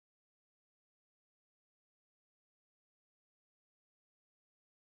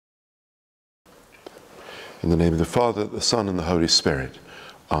In the name of the Father, the Son, and the Holy Spirit.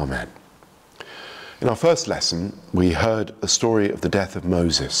 Amen. In our first lesson, we heard a story of the death of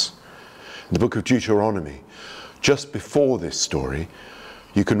Moses. In the Book of Deuteronomy, just before this story,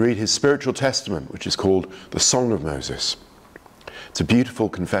 you can read his spiritual testament, which is called the Song of Moses. It's a beautiful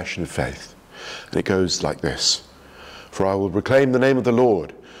confession of faith, and it goes like this. For I will proclaim the name of the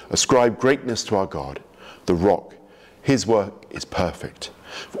Lord, ascribe greatness to our God, the rock. His work is perfect,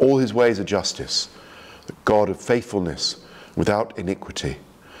 for all his ways are justice, the God of faithfulness, without iniquity.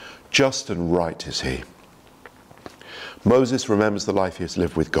 Just and right is he. Moses remembers the life he has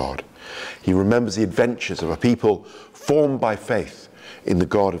lived with God. He remembers the adventures of a people formed by faith in the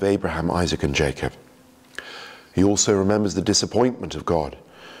God of Abraham, Isaac, and Jacob. He also remembers the disappointment of God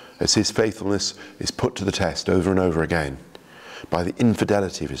as his faithfulness is put to the test over and over again by the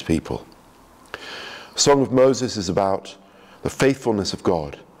infidelity of his people. The Song of Moses is about the faithfulness of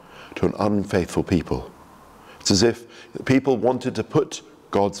God to an unfaithful people. It's as if the people wanted to put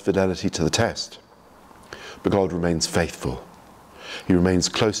God's fidelity to the test, but God remains faithful. He remains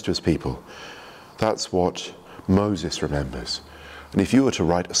close to his people. That's what Moses remembers. And if you were to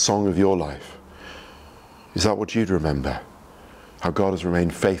write a song of your life, is that what you'd remember? How God has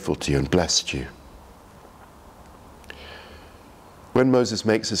remained faithful to you and blessed you. When Moses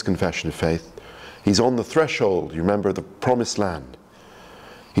makes his confession of faith, he's on the threshold, you remember, of the promised land.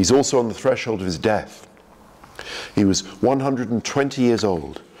 He's also on the threshold of his death. He was 120 years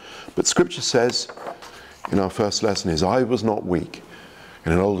old, but Scripture says, in our first lesson, his eye was not weak.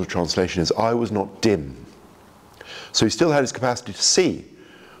 In an older translation, his eye was not dim. So he still had his capacity to see,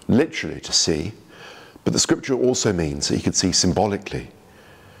 literally to see, but the Scripture also means that he could see symbolically.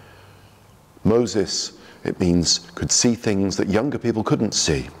 Moses, it means, could see things that younger people couldn't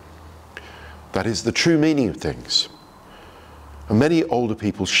see. That is the true meaning of things. And many older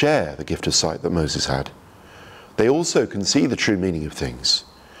people share the gift of sight that Moses had. They also can see the true meaning of things.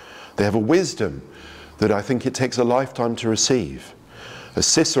 They have a wisdom that I think it takes a lifetime to receive. As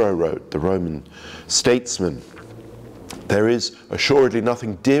Cicero wrote, the Roman statesman, there is assuredly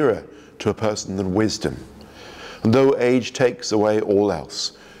nothing dearer to a person than wisdom. And though age takes away all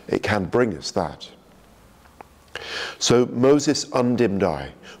else, it can bring us that. So Moses' undimmed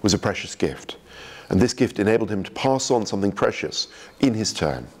eye was a precious gift. And this gift enabled him to pass on something precious in his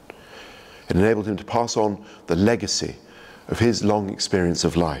turn. It enabled him to pass on the legacy of his long experience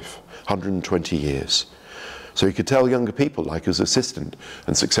of life, 120 years. So he could tell younger people, like his assistant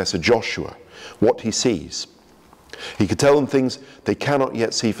and successor Joshua, what he sees. He could tell them things they cannot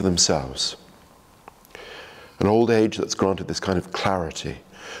yet see for themselves. An old age that's granted this kind of clarity,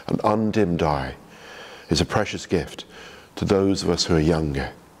 an undimmed eye, is a precious gift to those of us who are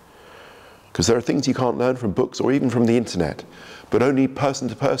younger. Because there are things you can't learn from books or even from the internet, but only person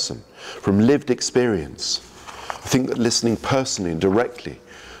to person, from lived experience. I think that listening personally and directly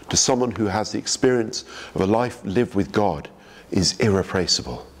to someone who has the experience of a life lived with God is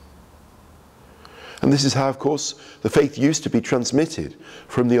irreplaceable. And this is how, of course, the faith used to be transmitted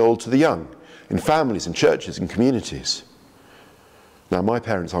from the old to the young, in families and churches and communities. Now, my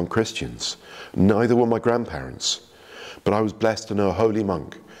parents aren't Christians, neither were my grandparents, but I was blessed to know a holy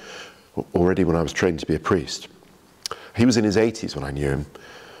monk already when I was trained to be a priest. He was in his 80s when I knew him,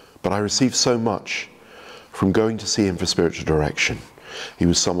 but I received so much from going to see him for spiritual direction. He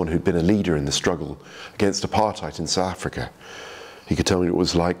was someone who'd been a leader in the struggle against apartheid in South Africa. He could tell me what it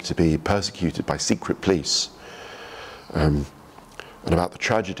was like to be persecuted by secret police, and about the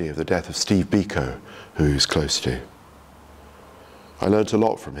tragedy of the death of Steve Biko, who he was close to. I learned a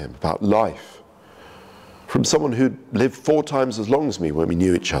lot from him about life, from someone who'd lived 4 times as long as me when we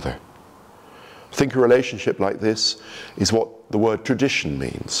knew each other. I think a relationship like this is what the word tradition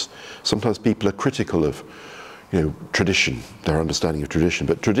means. Sometimes people are critical of, tradition, their understanding of tradition,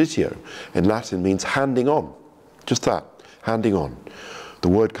 but traditio in Latin means handing on. Just that, handing on. The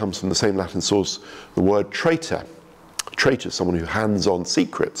word comes from the same Latin source, the word traitor. A traitor is someone who hands on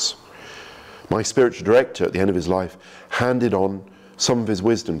secrets. My spiritual director at the end of his life handed on some of his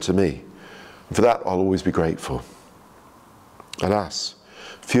wisdom to me. And for that I'll always be grateful. Alas,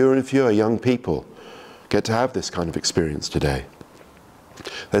 fewer and fewer young people get to have this kind of experience today.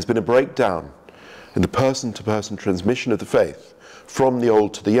 There's been a breakdown in the person-to-person transmission of the faith from the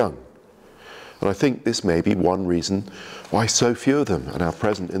old to the young. And I think this may be one reason why so few of them are now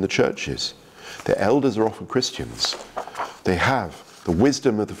present in the churches. Their elders are often Christians. They have the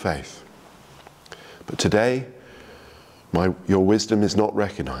wisdom of the faith. But today, your wisdom is not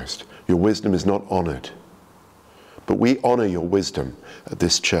recognized. Your wisdom is not honored. But we honor your wisdom at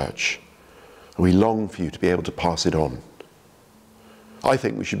this church. And we long for you to be able to pass it on. I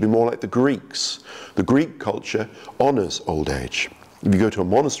think we should be more like the Greeks. The Greek culture honours old age. If you go to a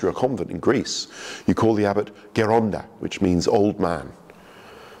monastery or convent in Greece, you call the abbot geronda, which means old man.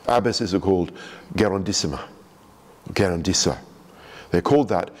 Abbesses are called gerondissima, gerondissa. They're called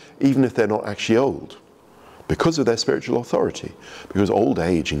that even if they're not actually old, because of their spiritual authority, because old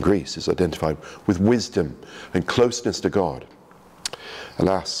age in Greece is identified with wisdom and closeness to God.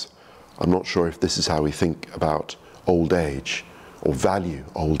 Alas, I'm not sure if this is how we think about old age or value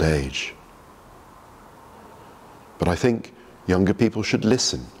old age. But I think younger people should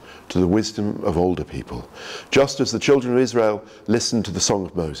listen to the wisdom of older people, just as the children of Israel listened to the Song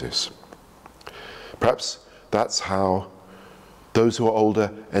of Moses. Perhaps that's how those who are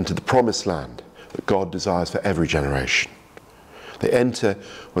older enter the promised land that God desires for every generation. They enter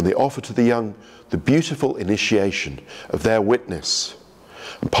when they offer to the young the beautiful initiation of their witness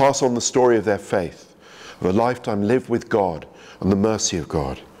and pass on the story of their faith, of a lifetime lived with God and the mercy of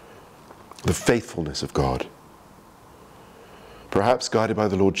God, the faithfulness of God. Perhaps guided by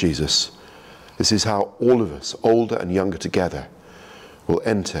the Lord Jesus, this is how all of us, older and younger together, will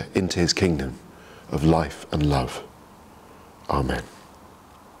enter into his kingdom of life and love. Amen.